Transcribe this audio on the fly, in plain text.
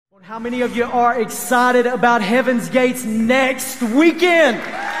How many of you are excited about Heaven's Gates next weekend?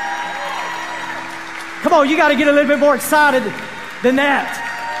 Come on, you got to get a little bit more excited than that.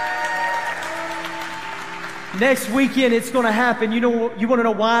 Next weekend, it's going to happen. You want to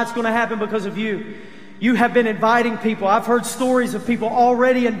know why it's going to happen? Because of you. You have been inviting people. I've heard stories of people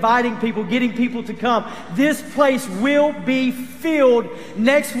already inviting people, getting people to come. This place will be filled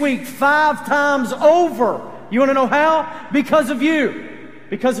next week 5 times over. You want to know how? Because of you.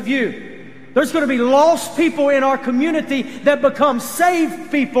 Because of you. There's going to be lost people in our community that become saved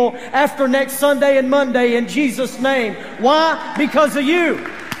people after next Sunday and Monday in Jesus' name. Why? Because of you.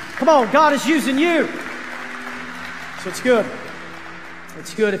 Come on, God is using you. So it's good.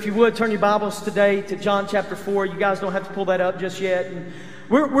 It's good. If you would, turn your Bibles today to John chapter 4. You guys don't have to pull that up just yet. And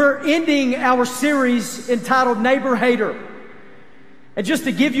we're ending our series entitled Neighbor Hater. And just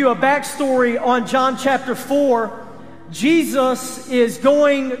to give you a backstory on John chapter 4, Jesus is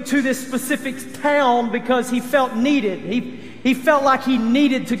going to this specific town because he felt needed. He felt like he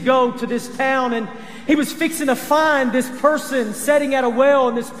needed to go to this town, and he was fixing to find this person sitting at a well,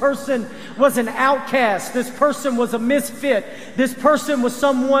 and this person was an outcast. This person was a misfit. This person was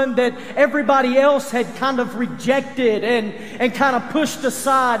someone that everybody else had kind of rejected and kind of pushed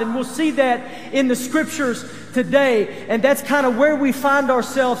aside. And we'll see that in the scriptures today. And that's kind of where we find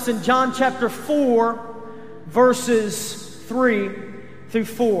ourselves in John chapter 4, verses 3 through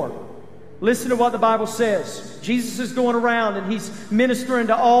 4. Listen to what the Bible says. Jesus is going around and he's ministering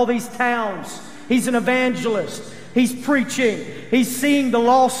to all these towns. He's an evangelist. He's preaching. He's seeing the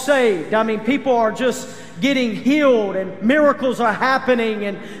lost saved. I mean, people are just getting healed and miracles are happening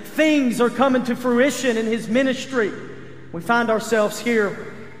and things are coming to fruition in his ministry. We find ourselves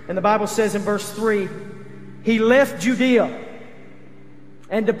here, and the Bible says in verse 3, he left Judea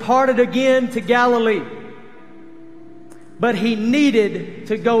and departed again to Galilee. But he needed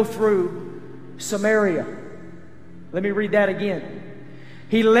to go through Samaria. Let me read that again.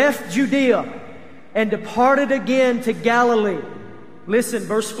 He left Judea and departed again to Galilee. Listen,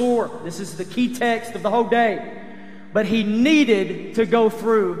 verse 4. This is the key text of the whole day. But he needed to go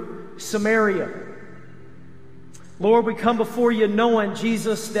through Samaria. Lord, we come before you knowing,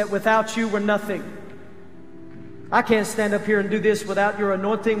 Jesus, that without you we're nothing. I can't stand up here and do this without your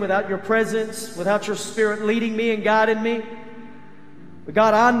anointing, without your presence, without your Spirit leading me and guiding me. But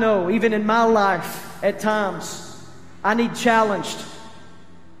God, I know even in my life at times, I need challenged.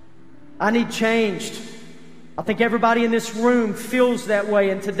 I need changed. I think everybody in this room feels that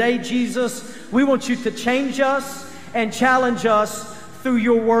way. And today, Jesus, we want you to change us and challenge us through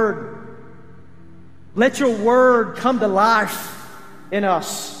your word. Let your word come to life in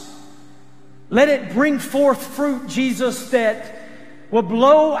us. Let it bring forth fruit, Jesus, that will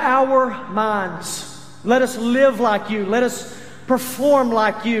blow our minds. Let us live like you. Let us perform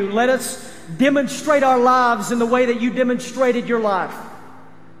like you. Let us demonstrate our lives in the way that you demonstrated your life.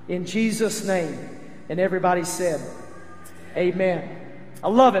 In Jesus' name. And everybody said, amen. I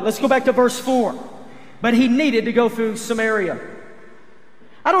love it. Let's go back to verse 4. But he needed to go through Samaria.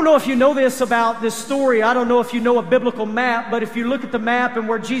 I don't know if you know this about this story. I don't know if you know a biblical map, but if you look at the map and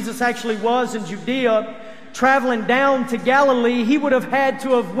where Jesus actually was in Judea, traveling down to Galilee, he would have had to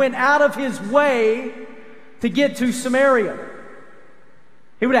have went out of his way to get to Samaria.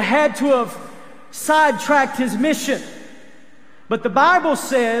 He would have had to have sidetracked his mission. But the Bible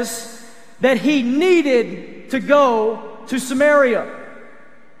says that he needed to go to Samaria.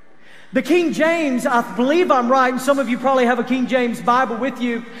 The King James, I believe I'm right, and some of you probably have a King James Bible with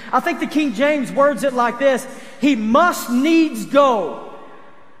you. I think the King James words it like this: he must needs go.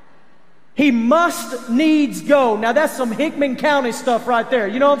 He must needs go. Now that's some Hickman County stuff right there.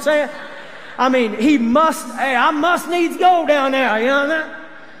 You know what I'm saying? I mean, I must needs go down there. You know that?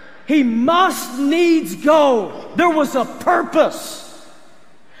 He must needs go. There was a purpose.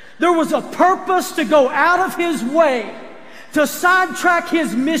 There was a purpose to go out of his way, to sidetrack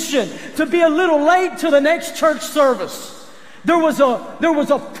his mission, to be a little late to the next church service. There was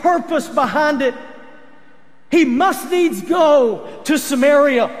a purpose behind it. He must needs go to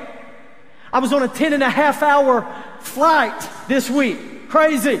Samaria. I was on a 10.5-hour flight this week.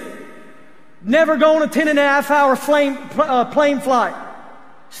 Crazy. Never go on a 10.5-hour plane flight.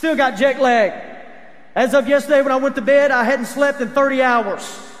 Still got jet lag. As of yesterday when I went to bed, I hadn't slept in 30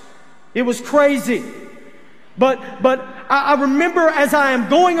 hours. It was crazy. But I remember as I am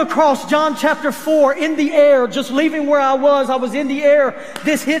going across John chapter 4 in the air, just leaving where I was in the air,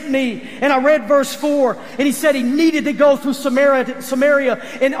 this hit me. And I read verse 4, and he said he needed to go through Samaria.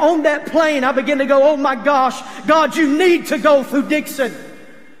 And on that plane, I began to go, oh my gosh, God, you need to go through Dixon.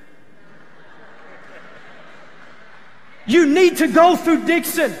 You need to go through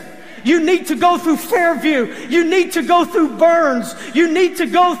Dixon. You need to go through Fairview. You need to go through Burns. You need to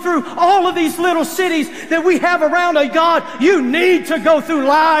go through all of these little cities that we have around our God. You need to go through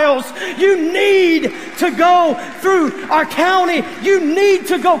Lyles. You need to go through our county. You need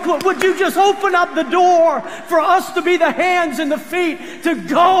to go. Would you just open up the door for us to be the hands and the feet to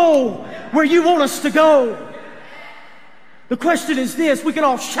go where you want us to go? The question is this. We can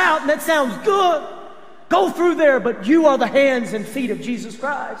all shout and that sounds good. Go through there, but you are the hands and feet of Jesus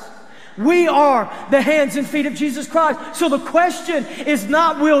Christ. We are the hands and feet of Jesus Christ. So the question is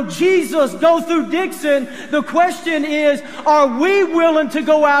not, will Jesus go through Dixon? The question is, are we willing to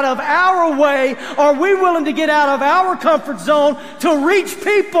go out of our way? Are we willing to get out of our comfort zone to reach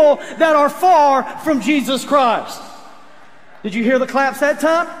people that are far from Jesus Christ? Did you hear the claps that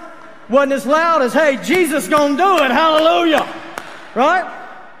time? Wasn't as loud as, hey, Jesus gonna do it, hallelujah, right?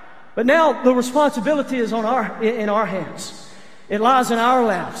 But now the responsibility is in our hands. It lies in our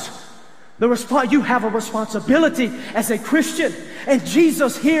laps. You have a responsibility as a Christian. And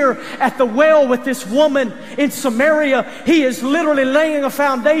Jesus here at the well with this woman in Samaria, He is literally laying a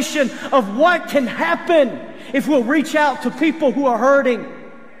foundation of what can happen if we'll reach out to people who are hurting.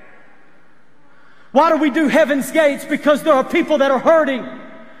 Why do we do Heaven's Gates? Because there are people that are hurting.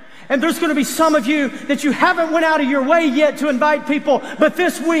 And there's going to be some of you that you haven't went out of your way yet to invite people. But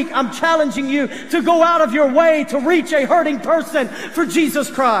this week, I'm challenging you to go out of your way to reach a hurting person for Jesus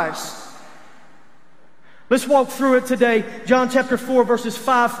Christ. Let's walk through it today. John chapter 4, verses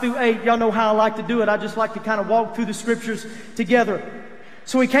 5 through 8. Y'all know how I like to do it. I just like to kind of walk through the scriptures together.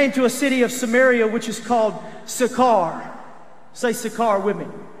 So He came to a city of Samaria, which is called Sychar. Say Sychar with me.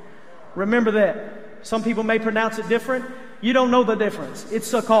 Remember that. Some people may pronounce it different. You don't know the difference. It's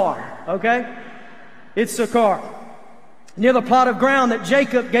Sychar, okay? It's Sychar. Near the plot of ground that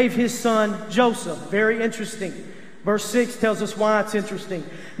Jacob gave his son Joseph. Very interesting. Verse 6 tells us why it's interesting.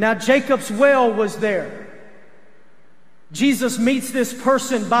 Now Jacob's well was there. Jesus meets this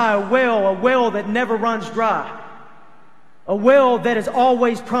person by a well that never runs dry. A well that is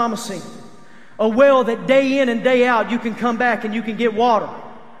always promising. A well that day in and day out you can come back and you can get water.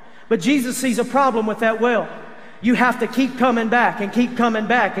 But Jesus sees a problem with that well. You have to keep coming back and keep coming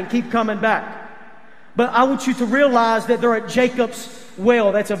back and keep coming back. But I want you to realize that they're at Jacob's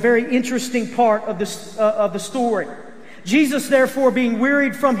well. That's a very interesting part of the story. Jesus, therefore, being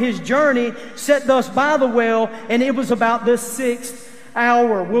wearied from His journey, sat thus by the well, and it was about the 6th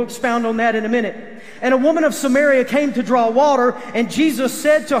hour. We'll expound on that in a minute. And a woman of Samaria came to draw water, and Jesus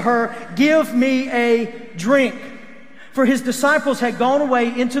said to her, "Give me a drink." For His disciples had gone away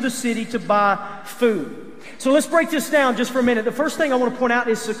into the city to buy food. So let's break this down just for a minute. The first thing I want to point out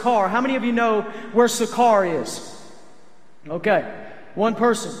is Sychar. How many of you know where Sychar is? Okay, one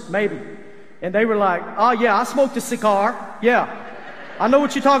person, maybe. And they were like, "Oh yeah, I smoked a cigar. Yeah, I know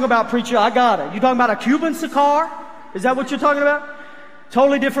what you're talking about, preacher. I got it. You talking about a Cuban cigar? Is that what you're talking about?"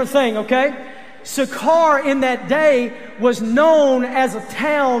 Totally different thing, okay? Sychar in that day was known as a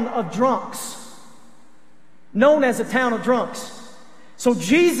town of drunks. Known as a town of drunks. So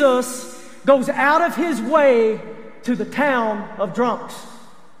Jesus goes out of His way to the town of drunks.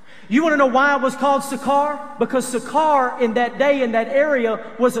 You want to know why it was called Sychar? Because Sychar in that day, in that area,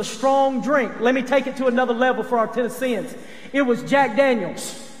 was a strong drink. Let me take it to another level for our Tennesseans. It was Jack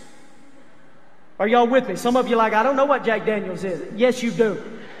Daniels. Are y'all with me? Some of you are like, "I don't know what Jack Daniels is." Yes, you do.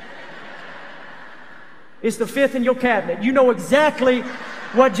 It's the 5th in your cabinet. You know exactly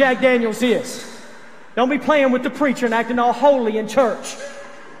what Jack Daniels is. Don't be playing with the preacher and acting all holy in church.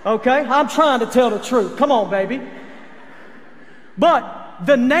 Okay? I'm trying to tell the truth. Come on, baby. But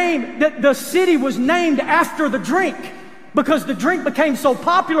the city was named after the drink because the drink became so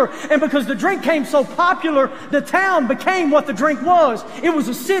popular. And because the drink became so popular, the town became what the drink was. It was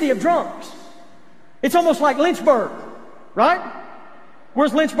a city of drunks. It's almost like Lynchburg, right?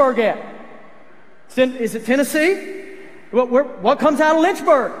 Where's Lynchburg at? Is it Tennessee? What comes out of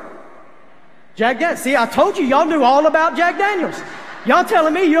Lynchburg? Jack Daniels. See, I told you, y'all knew all about Jack Daniels. Y'all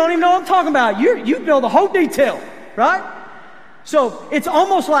telling me you don't even know what I'm talking about. You know the whole detail, right? So it's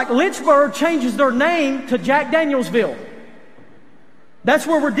almost like Lynchburg changes their name to Jack Danielsville. That's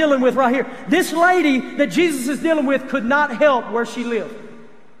where we're dealing with right here. This lady that Jesus is dealing with could not help where she lived.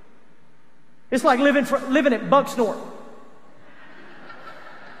 It's like living at Bucksnort.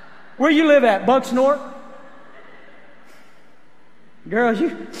 Where you live at, Bucksnort? Girl,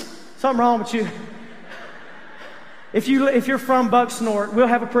 something wrong with you. If you're from Bucksnort, we'll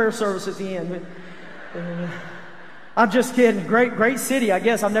have a prayer service at the end. I'm just kidding. Great city, I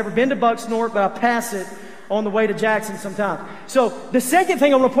guess. I've never been to Bucksnort, but I pass it on the way to Jackson sometimes. So the second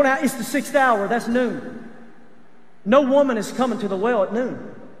thing I want to point out is the 6th hour. That's noon. No woman is coming to the well at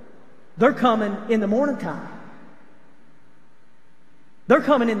noon. They're coming in the morning time. They're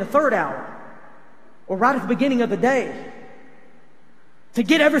coming in the third hour or right at the beginning of the day to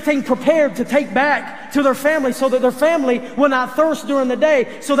get everything prepared to take back to their family so that their family will not thirst during the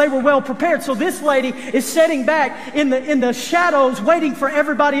day, so they were well prepared. So this lady is sitting back in the shadows waiting for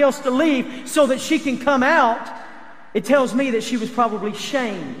everybody else to leave so that she can come out. It tells me that she was probably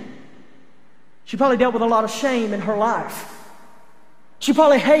shamed. She probably dealt with a lot of shame in her life. She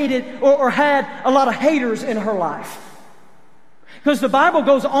probably hated or had a lot of haters in her life. Because the Bible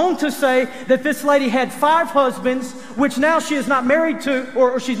goes on to say that this lady had 5 husbands, which now she is not married to,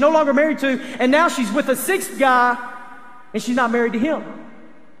 or she's no longer married to, and now she's with a 6th guy, and she's not married to him.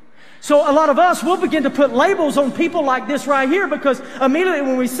 So a lot of us will begin to put labels on people like this right here, because immediately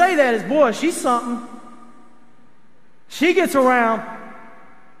when we say that is, boy, she's something. She gets around.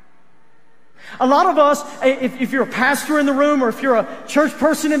 A lot of us, if you're a pastor in the room or if you're a church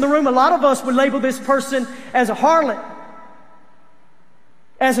person in the room, a lot of us would label this person as a harlot,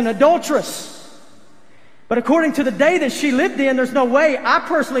 as an adulteress. But according to the day that she lived in, there's no way. I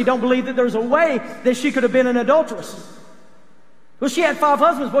personally don't believe that there's a way that she could have been an adulteress. Well, she had 5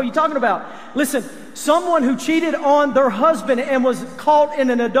 husbands. What are you talking about? Listen, someone who cheated on their husband and was caught in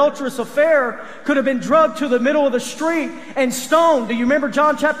an adulterous affair could have been drugged to the middle of the street and stoned. Do you remember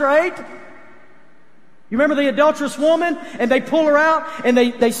John chapter 8? You remember the adulterous woman? And they pull her out and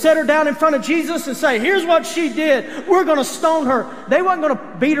they set her down in front of Jesus and say, here's what she did. We're going to stone her. They weren't going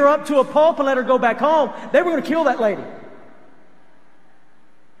to beat her up to a pulp and let her go back home. They were going to kill that lady.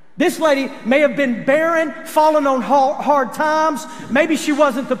 This lady may have been barren, fallen on hard times. Maybe she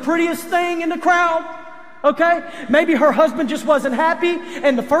wasn't the prettiest thing in the crowd. Okay? Maybe her husband just wasn't happy,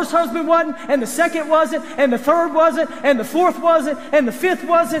 and the first husband wasn't, and the second wasn't, and the third wasn't, and the fourth wasn't, and the fifth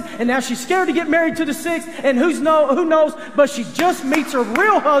wasn't, and now she's scared to get married to the 6th, and who knows, but she just meets her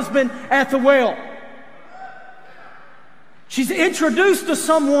real husband at the well. She's introduced to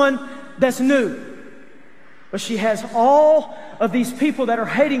someone that's new, but she has all of these people that are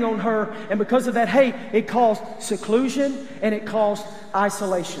hating on her, and because of that hate, it caused seclusion, and it caused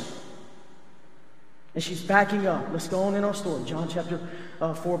isolation. And she's backing up. Let's go on in our story. John chapter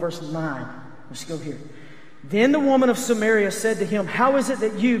 4, verse 9. Let's go here. Then the woman of Samaria said to him, how is it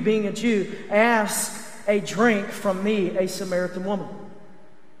that you, being a Jew, ask a drink from me, a Samaritan woman?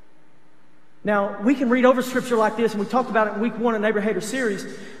 Now, we can read over scripture like this, and we talked about it in week 1 of Neighbor Hater series,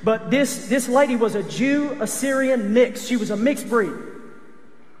 but this lady was a Jew-Assyrian mix. She was a mixed breed.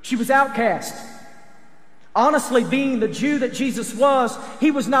 She was outcast. Honestly, being the Jew that Jesus was,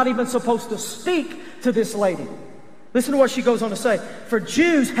 he was not even supposed to speak to this lady. Listen to what she goes on to say. For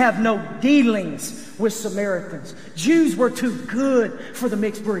Jews have no dealings with Samaritans. Jews were too good for the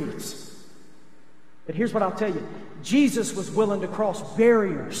mixed breeds. But here's what I'll tell you. Jesus was willing to cross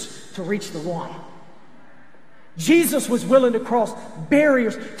barriers to reach the one. Jesus was willing to cross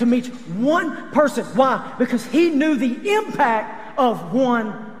barriers to meet one person. Why? Because he knew the impact of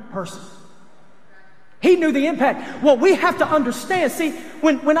one person. He knew the impact. What we have to understand, see,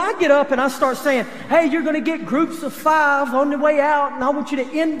 when I get up and I start saying, hey, you're going to get groups of 5 on the way out, and I want you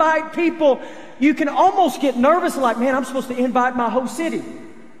to invite people, you can almost get nervous like, man, I'm supposed to invite my whole city.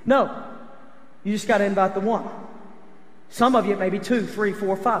 No, you just got to invite the one. Some of you it may be 2, 3,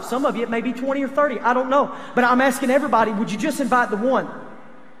 4, 5. Some of you it may be 20 or 30. I don't know. But I'm asking everybody, would you just invite the one?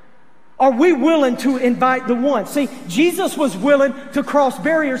 Are we willing to invite the one? See, Jesus was willing to cross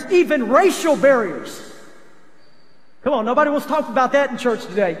barriers, even racial barriers. Come on, nobody wants to talk about that in church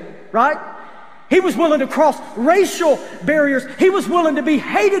today, right? He was willing to cross racial barriers. He was willing to be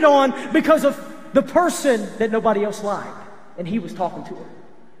hated on because of the person that nobody else liked. And he was talking to her.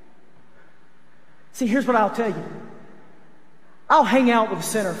 See, here's what I'll tell you. I'll hang out with a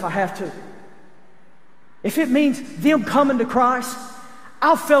sinner if I have to. If it means them coming to Christ,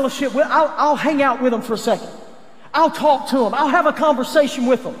 I'll fellowship with, I'll hang out with them for a second. I'll talk to them. I'll have a conversation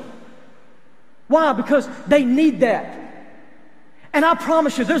with them. Why? Because they need that. And I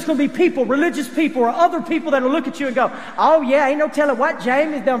promise you, there's going to be people, religious people or other people that will look at you and go, oh yeah, ain't no telling what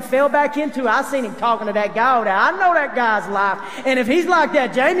Jamie's done fell back into. I seen him talking to that guy over there. I know that guy's life. And if he's like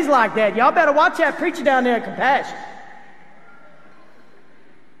that, Jamie's like that. Y'all better watch that preacher down there at Compassion.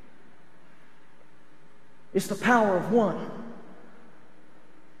 It's the power of one.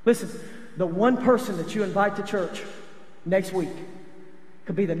 Listen, the one person that you invite to church next week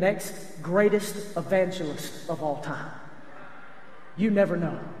could be the next greatest evangelist of all time. You never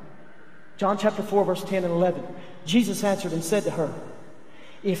know. John chapter 4, verse 10 and 11. Jesus answered and said to her,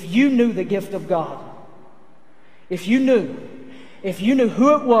 if you knew the gift of God, if you knew if you knew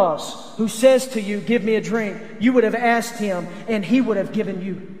who it was who says to you, give me a drink, you would have asked him and he would have given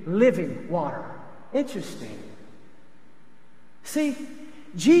you living water. Interesting. See,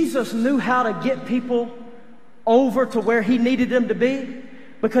 Jesus knew how to get people over to where he needed them to be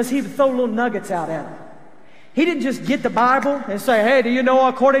because he would throw little nuggets out at them. He didn't just get the Bible and say, hey, do you know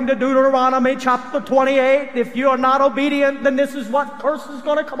according to Deuteronomy chapter 28, if you are not obedient, then this is what curse is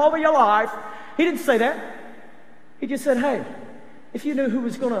going to come over your life. He didn't say that. He just said, hey, if you knew who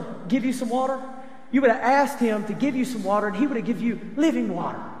was going to give you some water, you would have asked him to give you some water and he would have given you living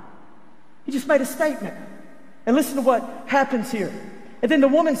water. He just made a statement. And listen to what happens here. And then the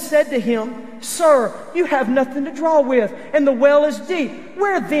woman said to him, sir, you have nothing to draw with, and the well is deep.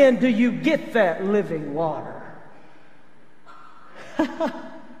 Where then do you get that living water?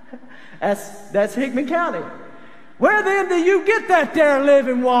 That's Hickman County. Where then do you get that there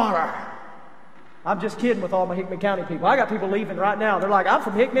living water? I'm just kidding with all my Hickman County people. I got people leaving right now. They're like, I'm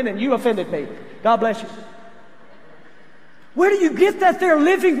from Hickman and you offended me. God bless you. Where do you get that there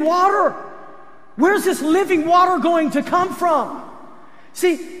living water? Where's this living water going to come from?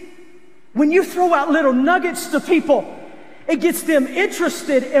 See, when you throw out little nuggets to people, it gets them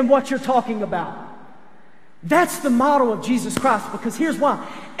interested in what you're talking about. That's the model of Jesus Christ, because here's why.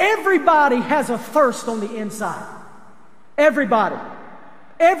 Everybody has a thirst on the inside. Everybody.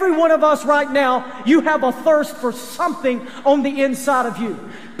 Every one of us right now, you have a thirst for something on the inside of you.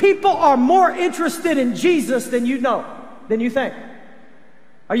 People are more interested in Jesus than you know, than you think.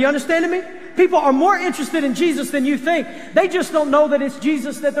 Are you understanding me? People are more interested in Jesus than you think. They just don't know that it's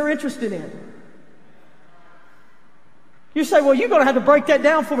Jesus that they're interested in. You say, well, you're going to have to break that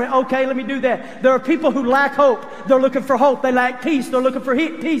down for me. Okay, let me do that. There are people who lack hope. They're looking for hope. They lack peace. They're looking for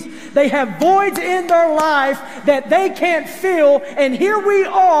peace. They have voids in their life that they can't fill. And here we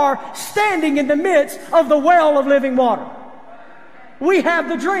are standing in the midst of the well of living water. We have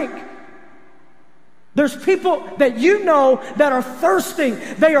the drink. There's people that you know that are thirsting,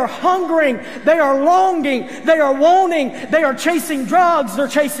 they are hungering, they are longing, they are wanting, they are chasing drugs, they're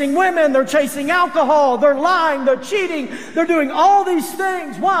chasing women, they're chasing alcohol, they're lying, they're cheating, they're doing all these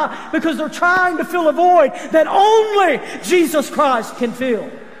things. Why? Because they're trying to fill a void that only Jesus Christ can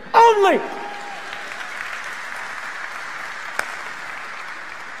fill. Only!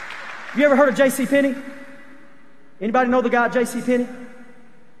 Have you ever heard of J.C. Penney? Anybody know the guy J.C. Penney?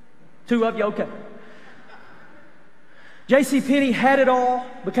 Two of you? Okay. J.C. Penney had it all,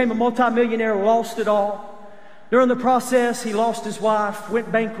 became a multimillionaire, lost it all. During the process, he lost his wife,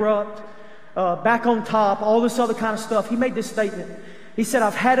 went bankrupt, back on top, all this other kind of stuff. He made this statement. He said,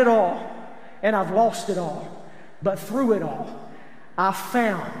 I've had it all, and I've lost it all. But through it all, I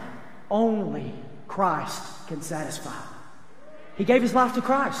found only Christ can satisfy. He gave his life to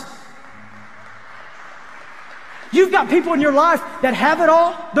Christ. You've got people in your life that have it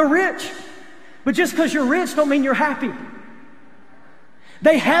all, they're rich. But just because you're rich don't mean you're happy.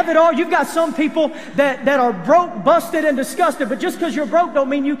 They have it all. You've got some people that are broke, busted, and disgusted. But just because you're broke don't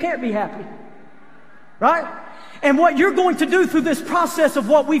mean you can't be happy. Right? And what you're going to do through this process of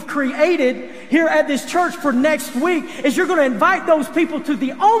what we've created here at this church for next week is you're going to invite those people to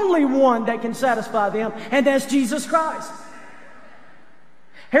the only one that can satisfy them, and that's Jesus Christ.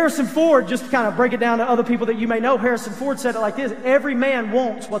 Harrison Ford, just to kind of break it down to other people that you may know, Harrison Ford said it like this: every man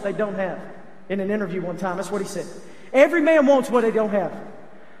wants what they don't have. In an interview one time, that's what he said. Every man wants what they don't have.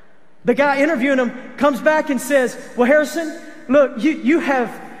 The guy interviewing him comes back and says, well, Harrison, look, you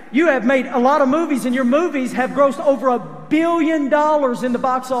have made a lot of movies, and your movies have grossed over $1 billion in the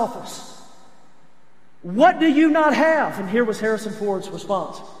box office. What do you not have? And here was Harrison Ford's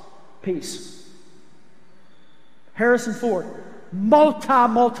response: peace. Harrison Ford,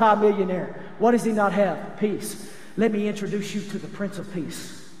 multi-millionaire. What does he not have? Peace. Let me introduce you to the Prince of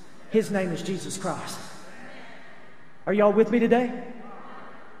Peace. His name is Jesus Christ. Are y'all with me today?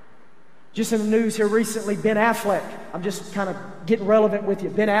 Just in the news here recently, Ben Affleck. I'm just kind of getting relevant with you.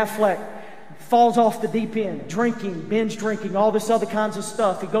 Ben Affleck falls off the deep end, drinking, binge drinking, all this other kinds of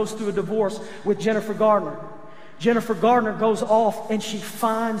stuff. He goes through a divorce with Jennifer Garner. Jennifer Garner goes off and she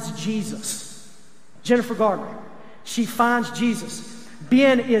finds Jesus. Jennifer Garner. She finds Jesus.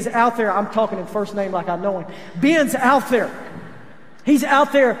 Ben is out there. I'm talking in first name like I know him. Ben's out there. He's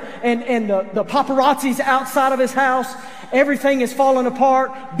out there, and the paparazzi's outside of his house. Everything is falling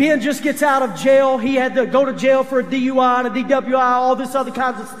apart. Ben just gets out of jail. He had to go to jail for a DUI and a DWI, all this other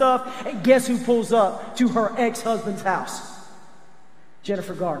kinds of stuff. And guess who pulls up to her ex-husband's house?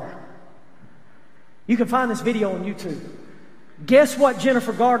 Jennifer Garner. You can find this video on YouTube. Guess what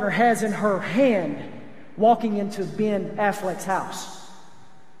Jennifer Garner has in her hand walking into Ben Affleck's house?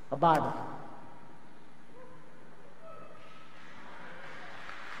 A Bible.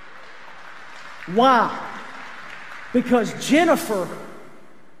 Why? Because Jennifer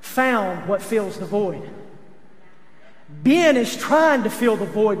found what fills the void. Ben is trying to fill the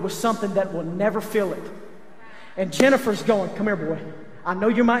void with something that will never fill it. And Jennifer's going, come here, boy. I know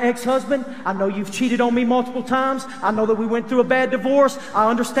you're my ex-husband. I know you've cheated on me multiple times. I know that we went through a bad divorce. I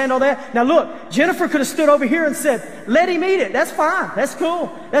understand all that. Now look, Jennifer could have stood over here and said, let him eat it. That's fine. That's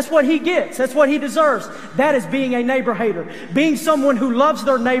cool. That's what he gets. That's what he deserves. That is being a neighbor hater. Being someone who loves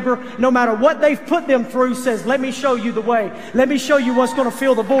their neighbor, no matter what they've put them through, says, let me show you the way. Let me show you what's going to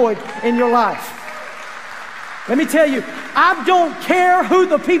fill the void in your life. Let me tell you, I don't care who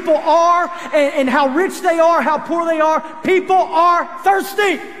the people are and how rich they are, how poor they are. People are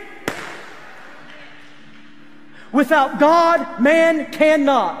thirsty. Without God, man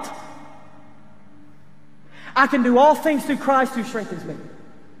cannot. I can do all things through Christ who strengthens me.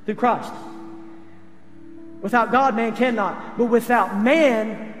 Through Christ. Without God, man cannot. But without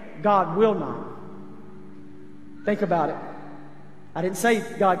man, God will not. Think about it. I didn't say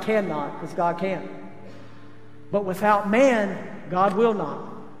God cannot, because God can. But without man, God will not.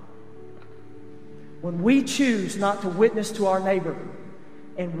 When we choose not to witness to our neighbor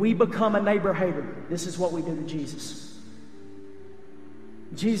and we become a neighbor hater, this is what we do to Jesus.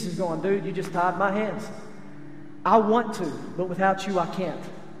 Jesus is going, dude, you just tied my hands. I want to, but without you, I can't.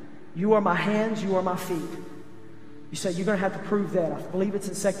 You are my hands, you are my feet. You say, you're going to have to prove that. I believe it's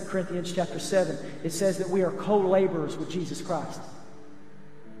in 2 Corinthians chapter 7. It says that we are co-laborers with Jesus Christ.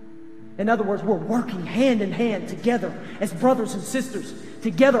 In other words, we're working hand in hand together as brothers and sisters,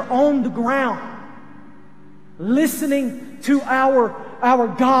 together on the ground, listening to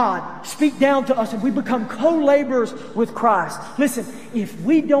our God speak down to us, and we become co-laborers with Christ. Listen, if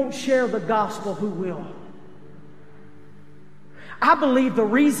we don't share the gospel, who will? I believe the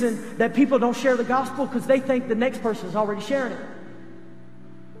reason that people don't share the gospel because they think the next person is already sharing it.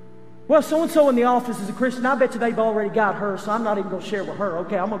 Well, so-and-so in the office is a Christian. I bet you they've already got her, so I'm not even going to share with her.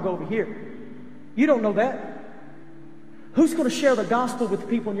 Okay, I'm going to go over here. You don't know that. Who's going to share the gospel with the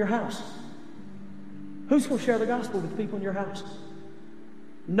people in your house? Who's going to share the gospel with the people in your house?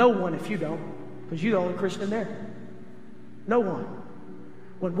 No one if you don't, because you're the only Christian there. No one.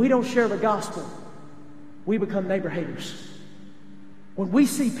 When we don't share the gospel, we become neighbor haters. When we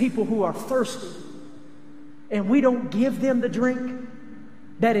see people who are thirsty and we don't give them the drink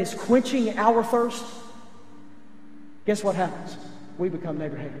that is quenching our thirst, guess what happens? We become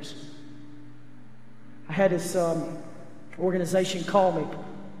neighbor haters. I had this organization call me,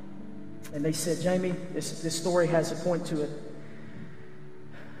 and they said, Jamie, this story has a point to it,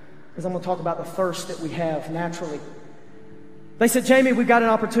 because I'm going to talk about the thirst that we have naturally. They said, Jamie, we've got an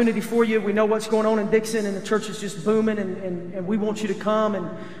opportunity for you. We know what's going on in Dixon, and the church is just booming, and we want you to come, and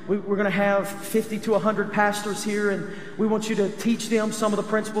we're going to have 50 to 100 pastors here, and we want you to teach them some of the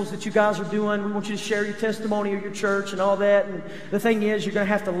principles that you guys are doing. We want you to share your testimony of your church and all that. And the thing is, you're going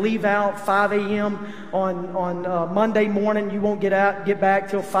to have to leave out 5 a.m. on Monday morning. You won't get back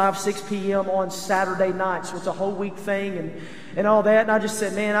till 5, 6 p.m. on Saturday night. So it's a whole week thing and all that. And I just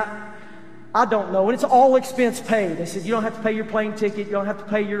said, man, I don't know. And it's all expense paid. They said, you don't have to pay your plane ticket. You don't have to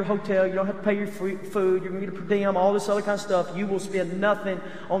pay your hotel. You don't have to pay your food. You're going to get a per diem, all this other kind of stuff. You will spend nothing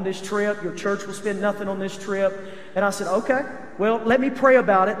on this trip. Your church will spend nothing on this trip. And I said, okay, well, let me pray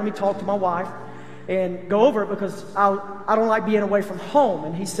about it. Let me talk to my wife and go over it, because I don't like being away from home.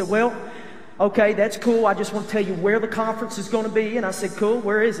 And he said, well, okay, that's cool. I just want to tell you where the conference is going to be. And I said, cool,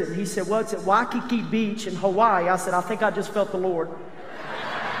 where is it? And he said, well, it's at Waikiki Beach in Hawaii. I said, I think I just felt the Lord.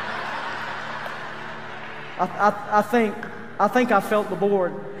 I think I felt the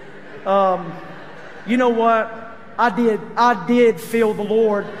Lord. You know what? I did feel the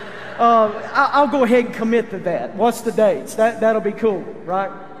Lord. I'll go ahead and commit to that. What's the dates? That'll be cool,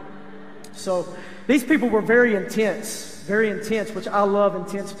 right? So these people were very intense, which I love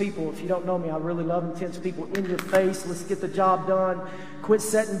intense people. If you don't know me, I really love intense people. In your face, let's get the job done. Quit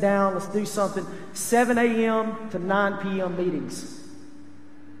sitting down, let's do something. 7 a.m. to 9 p.m. meetings.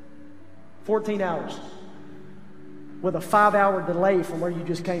 14 hours. With a 5-hour delay from where you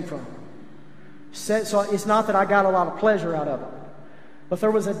just came from. So it's not that I got a lot of pleasure out of it. But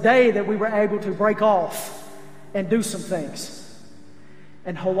there was a day that we were able to break off and do some things.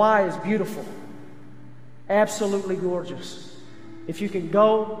 And Hawaii is beautiful. Absolutely gorgeous. If you can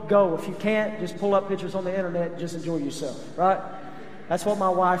go, go. If you can't, just pull up pictures on the internet and just enjoy yourself, right? That's what my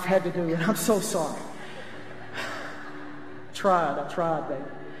wife had to do, and I'm so sorry. I tried, baby.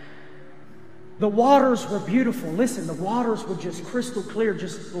 The waters were beautiful. Listen, the waters were just crystal clear,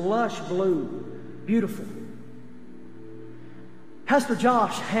 just lush blue. Beautiful. Pastor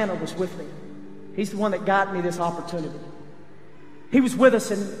Josh Hanna was with me. He's the one that got me this opportunity. He was with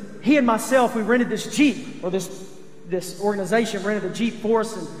us, and he and myself, we rented this Jeep, or this organization rented a Jeep for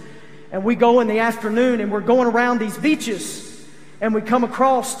us, and we go in the afternoon, and we're going around these beaches, and we come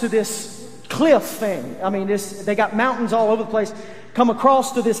across to this cliff thing. I mean, they got mountains all over the place. Come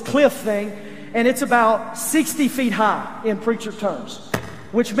across to this cliff thing, and it's about 60 feet high in preacher terms,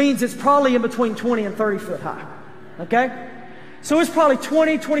 which means it's probably in between 20 and 30 foot high. Okay? So it's probably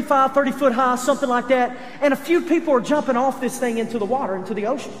 20, 25, 30 foot high, something like that. And a few people are jumping off this thing into the water, into the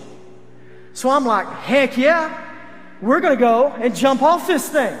ocean. So I'm like, heck yeah, we're going to go and jump off this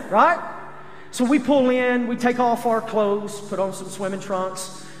thing, right? So we pull in, we take off our clothes, put on some swimming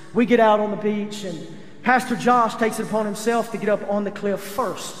trunks. We get out on the beach, and Pastor Josh takes it upon himself to get up on the cliff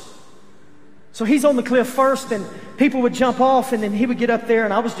first. So he's on the cliff first, and people would jump off, and then he would get up there,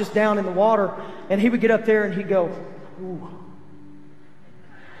 and I was just down in the water, and he would get up there, and he'd go, ooh.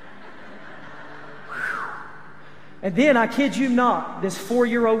 And then, I kid you not, this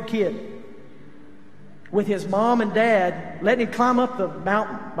 4-year-old kid with his mom and dad letting him climb up the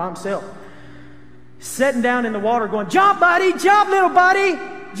mountain by himself, sitting down in the water going, jump, buddy, jump, little buddy,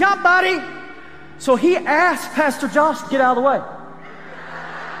 jump, buddy. So he asked Pastor Josh to get out of the way.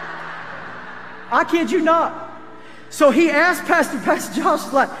 I kid you not. So he asked Pastor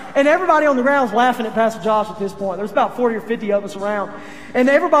Josh, and everybody on the ground was laughing at Pastor Josh at this point. There's about 40 or 50 of us around. And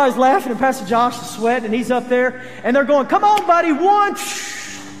everybody's laughing, and Pastor Josh is sweating, and he's up there, and they're going, come on, buddy, one.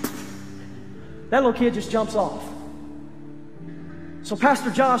 That little kid just jumps off. So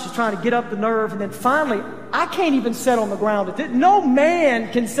Pastor Josh is trying to get up the nerve, and then finally, I can't even sit on the ground. No man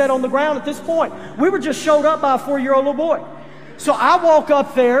can sit on the ground at this point. We were just showed up by a 4-year-old little boy. So I walk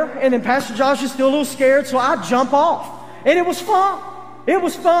up there, and then Pastor Josh is still a little scared, so I jump off. And it was fun. It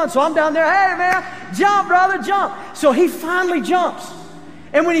was fun. So I'm down there, hey, man, jump, brother, jump. So he finally jumps.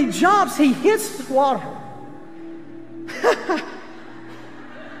 And when he jumps, he hits the water.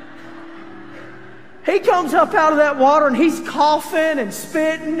 He comes up out of that water, and he's coughing and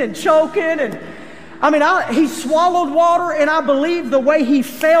spitting and choking. And he swallowed water, and I believe the way he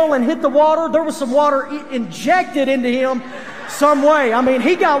fell and hit the water, there was some water injected into him some way.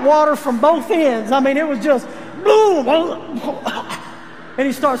 He got water from both ends. It was just boom, and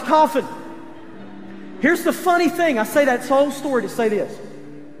he starts coughing. Here's the funny thing. I say that whole story to say this,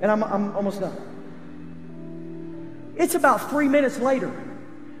 and I'm almost done. It's about 3 minutes later.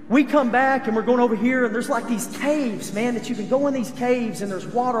 We come back, and we're going over here, and there's like these caves, man, that you can go in these caves, and there's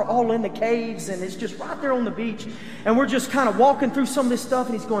water all in the caves, and it's just right there on the beach. And we're just kind of walking through some of this stuff,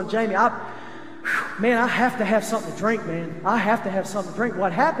 and he's going, Jamie, I have to have something to drink, man. I have to have something to drink.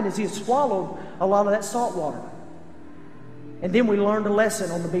 What happened is he had swallowed a lot of that salt water. And then we learned a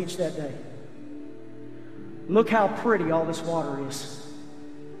lesson on the beach that day. Look how pretty all this water is.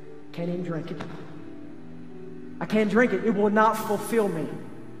 Can't even drink it. I can't drink it. It will not fulfill me.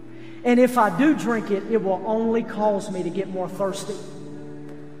 And if I do drink it, it will only cause me to get more thirsty.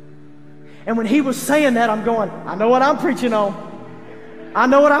 And when he was saying that, I'm going, I know what I'm preaching on. I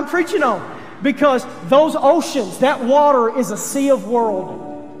know what I'm preaching on. Because those oceans, that water is a sea of world.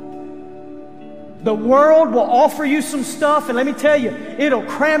 The world will offer you some stuff, and let me tell you, it'll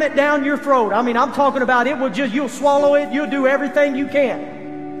cram it down your throat. I'm talking about you'll swallow it, you'll do everything you can.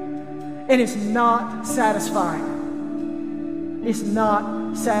 And it's not satisfying. It's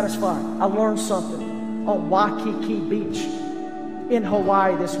not satisfying. I learned something on Waikiki Beach in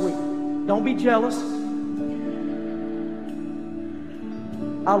Hawaii this week. Don't be jealous.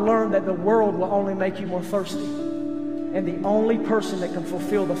 I learned that the world will only make you more thirsty. And the only person that can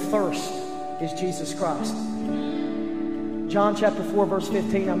fulfill the thirst is Jesus Christ. John chapter 4, verse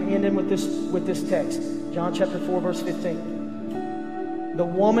 15. I'm ending with this text. John chapter 4, verse 15. The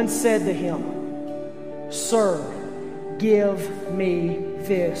woman said to him, Sir, give me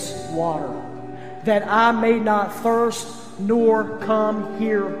this water, that I may not thirst nor come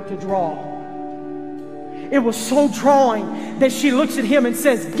here to draw. It was so drawing that she looks at him and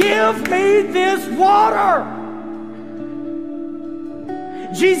says, give me this water.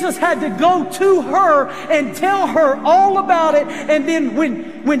 Jesus had to go to her and tell her all about it. And then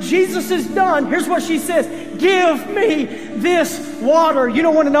when Jesus is done, here's what she says, give me this water. You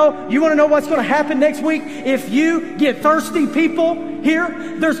don't want to know? You want to know what's going to happen next week? If you get thirsty people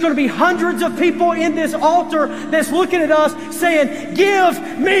here, there's going to be hundreds of people in this altar that's looking at us saying, give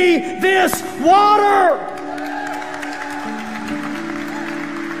me this water.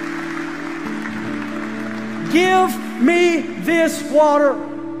 Give me this water.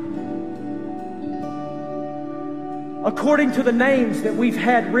 According to the names that we've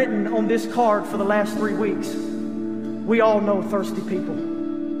had written on this card for the last 3 weeks, we all know thirsty people.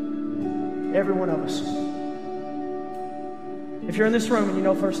 Every one of us. If you're in this room and you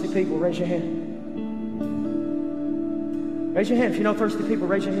know Thirsty People, raise your hand. Raise your hand. If you know Thirsty People,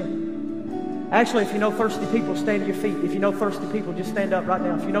 raise your hand. Actually, if you know Thirsty People, stand to your feet. If you know Thirsty People, just stand up right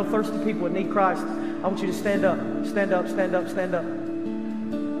now. If you know Thirsty People that need Christ, I want you to stand up. Stand up, stand up, stand up.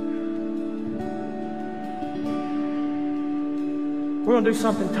 We're going to do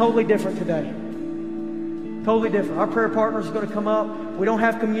something totally different today. Totally different. Our prayer partners are going to come up. We don't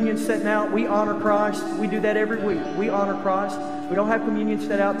have communion set out. We honor Christ. We do that every week. We honor Christ. We don't have communion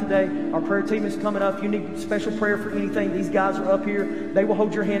set out today. Our prayer team is coming up. If you need special prayer for anything, these guys are up here. They will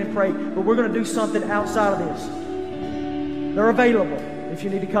hold your hand and pray. But we're going to do something outside of this. They're available if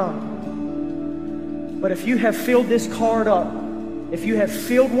you need to come. But if you have filled this card up, if you have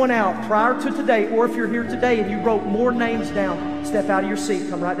filled one out prior to today, or if you're here today and you wrote more names down, step out of your seat.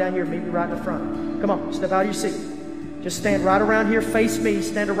 Come right down here. Meet me right in the front. Come on, step out of your seat. Just stand right around here, face me,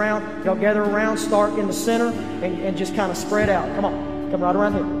 stand around. Y'all gather around, start in the center, and just kind of spread out. Come on, come right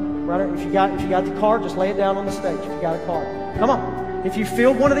around here. Right, if you got the card, just lay it down on the stage. If you got a card, come on. If you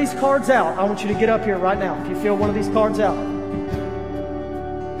filled one of these cards out, I want you to get up here right now. If you filled one of these cards out.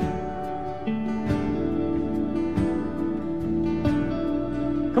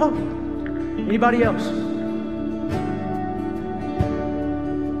 Come on. Anybody else?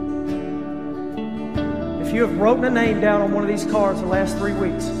 If you have written a name down on one of these cards the last 3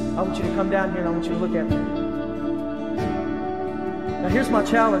 weeks, I want you to come down here and I want you to look at me. Now here's my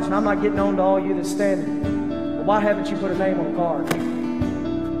challenge, and I'm not getting on to all you that's standing. But why haven't you put a name on a card?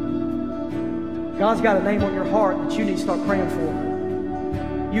 God's got a name on your heart that you need to start praying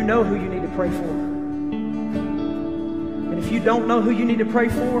for. You know who you need to pray for. And if you don't know who you need to pray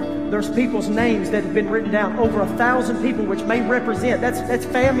for, there's people's names that have been written down. Over 1,000 people, which may represent, that's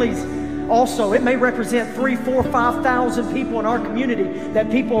families. Also, it may represent 3, 4, 5,000 people in our community that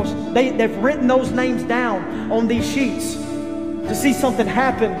they've written those names down on these sheets to see something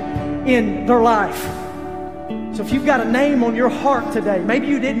happen in their life. So if you've got a name on your heart today, maybe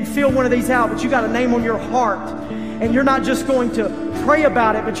you didn't fill one of these out, but you got a name on your heart, and you're not just going to pray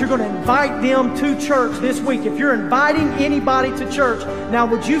about it, but you're going to invite them to church this week. If you're inviting anybody to church, now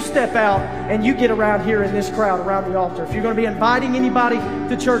would you step out and you get around here in this crowd around the altar? If you're going to be inviting anybody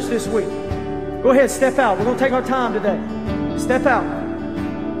to church this week, go ahead, step out. We're going to take our time today. Step out.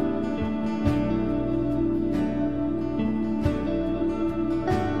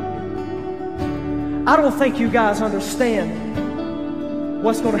 I don't think you guys understand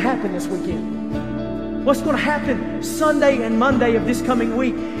what's going to happen this weekend. What's going to happen Sunday and Monday of this coming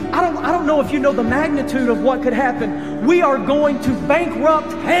week. I don't know if you know the magnitude of what could happen. We are going to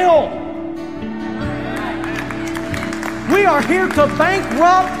bankrupt hell. We are here to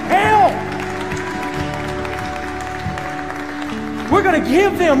bankrupt hell. We're going to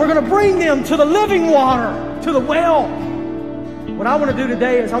give them, we're going to bring them to the living water, to the well. What I want to do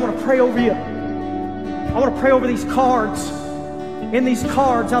today is I want to pray over you. I want to pray over these cards. In these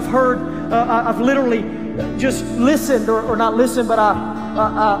cards, I've literally just listened, or not listened, but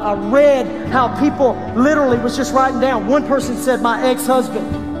I read how people literally was just writing down. One person said, my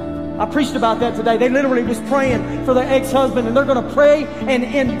ex-husband. I preached about that today. They literally was praying for their ex-husband, and they're going to pray and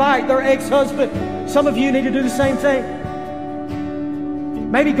invite their ex-husband. Some of you need to do the same thing.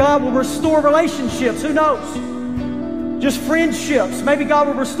 Maybe God will restore relationships. Who knows? Just friendships. Maybe God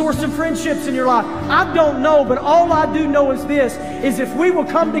will restore some friendships in your life. I don't know, but all I do know is this, is if we will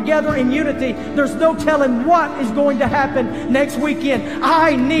come together in unity, there's no telling what is going to happen next weekend.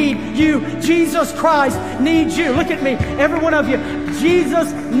 I need you. Jesus Christ needs you. Look at me, every one of you.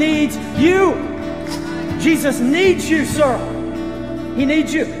 Jesus needs you. Jesus needs you, sir. He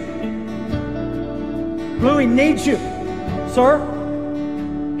needs you. Louie needs you. Sir,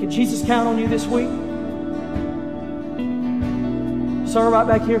 can Jesus count on you this week? Sir, right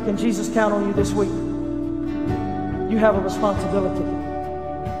back here, can Jesus count on you this week? You have a responsibility.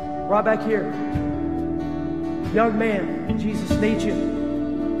 Right back here. Young man, Jesus needs you.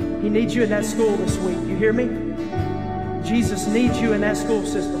 He needs you in that school this week. You hear me? Jesus needs you in that school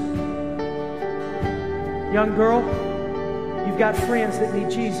system. Young girl, you've got friends that need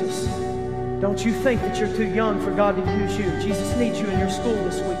Jesus. Don't you think that you're too young for God to use you. Jesus needs you in your school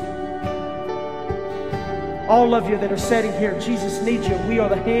this week. All of you that are sitting here, Jesus needs you. We are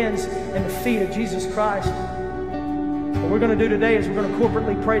the hands and the feet of Jesus Christ. What we're going to do today is we're going to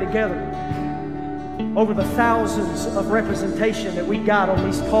corporately pray together over the thousands of representation that we got on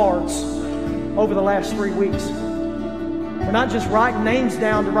these cards over the last 3 weeks. We're not just writing names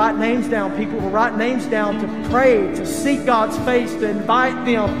down to write names down, people. We're writing names down to pray, to seek God's face, to invite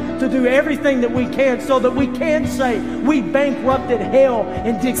them, to do everything that we can so that we can say we bankrupted hell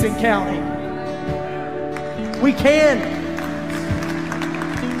in Dixon County. We can.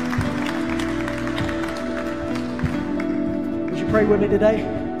 pray with me today?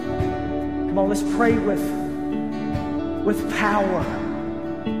 Come on, let's pray with power.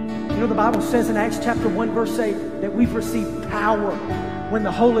 You know, the Bible says in Acts chapter 1, verse 8, that we've received power when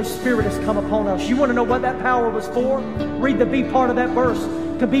the Holy Spirit has come upon us. You want to know what that power was for? Read the B part of that verse.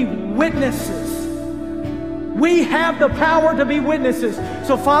 To be witnesses. We have the power to be witnesses.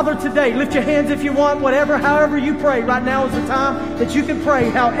 So Father, today, lift your hands if you want, however you pray. Right now is the time that you can pray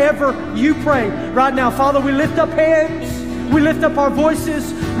however you pray. Right now, Father, we lift up hands. We lift up our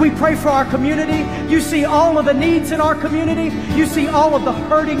voices. We pray for our community. You see all of the needs in our community. You see all of the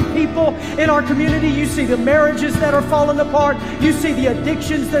hurting people in our community. You see the marriages that are falling apart. You see the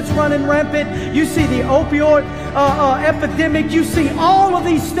addictions that's running rampant. You see the opioid epidemic. You see all of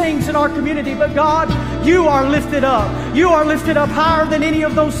these things in our community. But God, you are lifted up. You are lifted up higher than any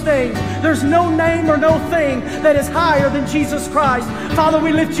of those things. There's no name or no thing that is higher than Jesus Christ. Father,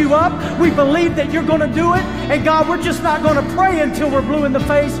 we lift you up. We believe that you're going to do it. And God, we're just not going to pray until we're blue in the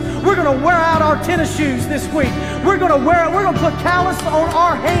face. We're going to wear out our tennis shoes this week. We're going to put callus on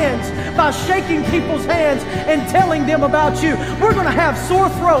our hands by shaking people's hands and telling them about you. We're going to have sore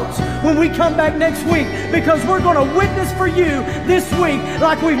throats when we come back next week because we're going to witness for you this week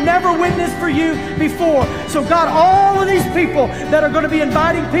like we've never witnessed for you before. So God, all of these people that are going to be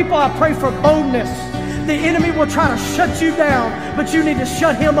inviting people, I pray for boldness. The enemy will try to shut you down, but you need to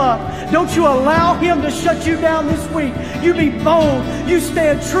shut him up. Don't you allow him to shut you down this week. You be bold. You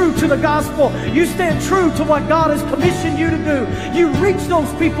stand true to the gospel. You stand true to what God has commissioned you to do. You reach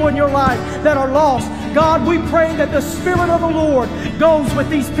those people in your life that are lost. God, we pray that the Spirit of the Lord goes with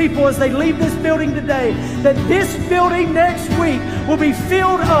these people as they leave this building today, that this building next week will be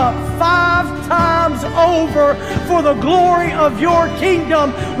filled up 5 times over for the glory of your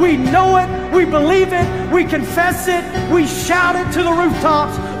kingdom. We know it. We believe it. We confess it. We shout it to the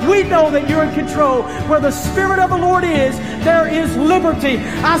rooftops. We know that you're in control. Where the Spirit of the Lord is, there is liberty.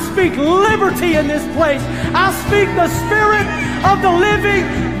 I speak liberty in this place. I speak the Spirit of the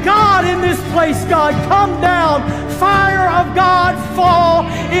living God in this place. God, come down. Fire of God fall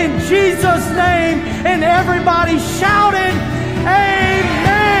in Jesus' name. And everybody shouted,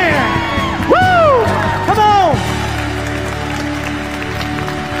 amen. Woo! Come on.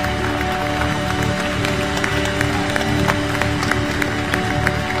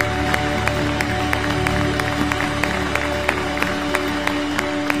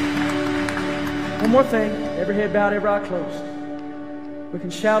 One more thing, every head bowed, every eye closed. We can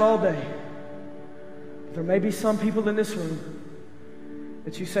shout all day. But there may be some people in this room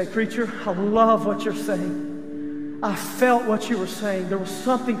that you say, preacher, I love what you're saying. I felt what you were saying. There was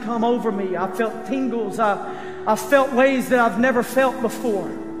something come over me. I felt tingles. I felt ways that I've never felt before.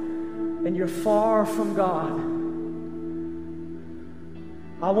 And you're far from God.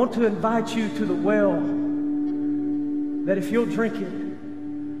 I want to invite you to the well that if you'll drink it,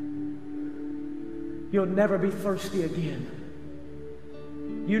 you'll never be thirsty again.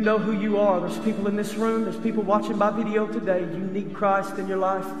 You know who you are. There's people in this room. There's people watching by video today. You need Christ in your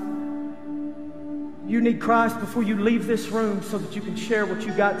life. You need Christ before you leave this room so that you can share what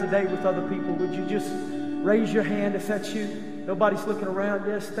you got today with other people. Would you just raise your hand if that's you? Nobody's looking around.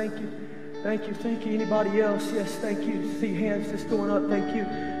 Yes, thank you. Thank you. Thank you. Anybody else? Yes, thank you. See hands just going up. Thank you.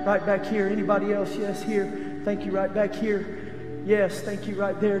 Right back here. Anybody else? Yes, here. Thank you. Right back here. Yes, thank you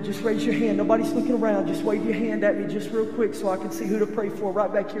right there. Just raise your hand. Nobody's looking around. Just wave your hand at me just real quick so I can see who to pray for.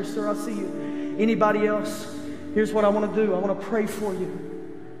 Right back here, sir. I see you. Anybody else? Here's what I want to do. I want to pray for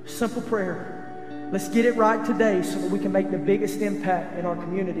you. Simple prayer. Let's get it right today so that we can make the biggest impact in our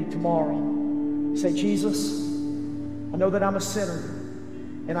community tomorrow. Say, Jesus, I know that I'm a sinner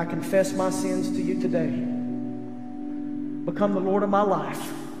and I confess my sins to you today. Become the Lord of my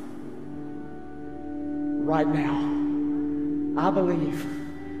life right now. I believe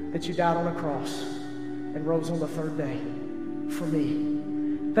that you died on a cross and rose on the 3rd day for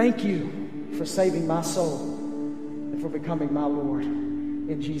me. Thank you for saving my soul and for becoming my Lord.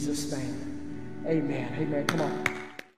 In Jesus' name, amen. Amen. Come on.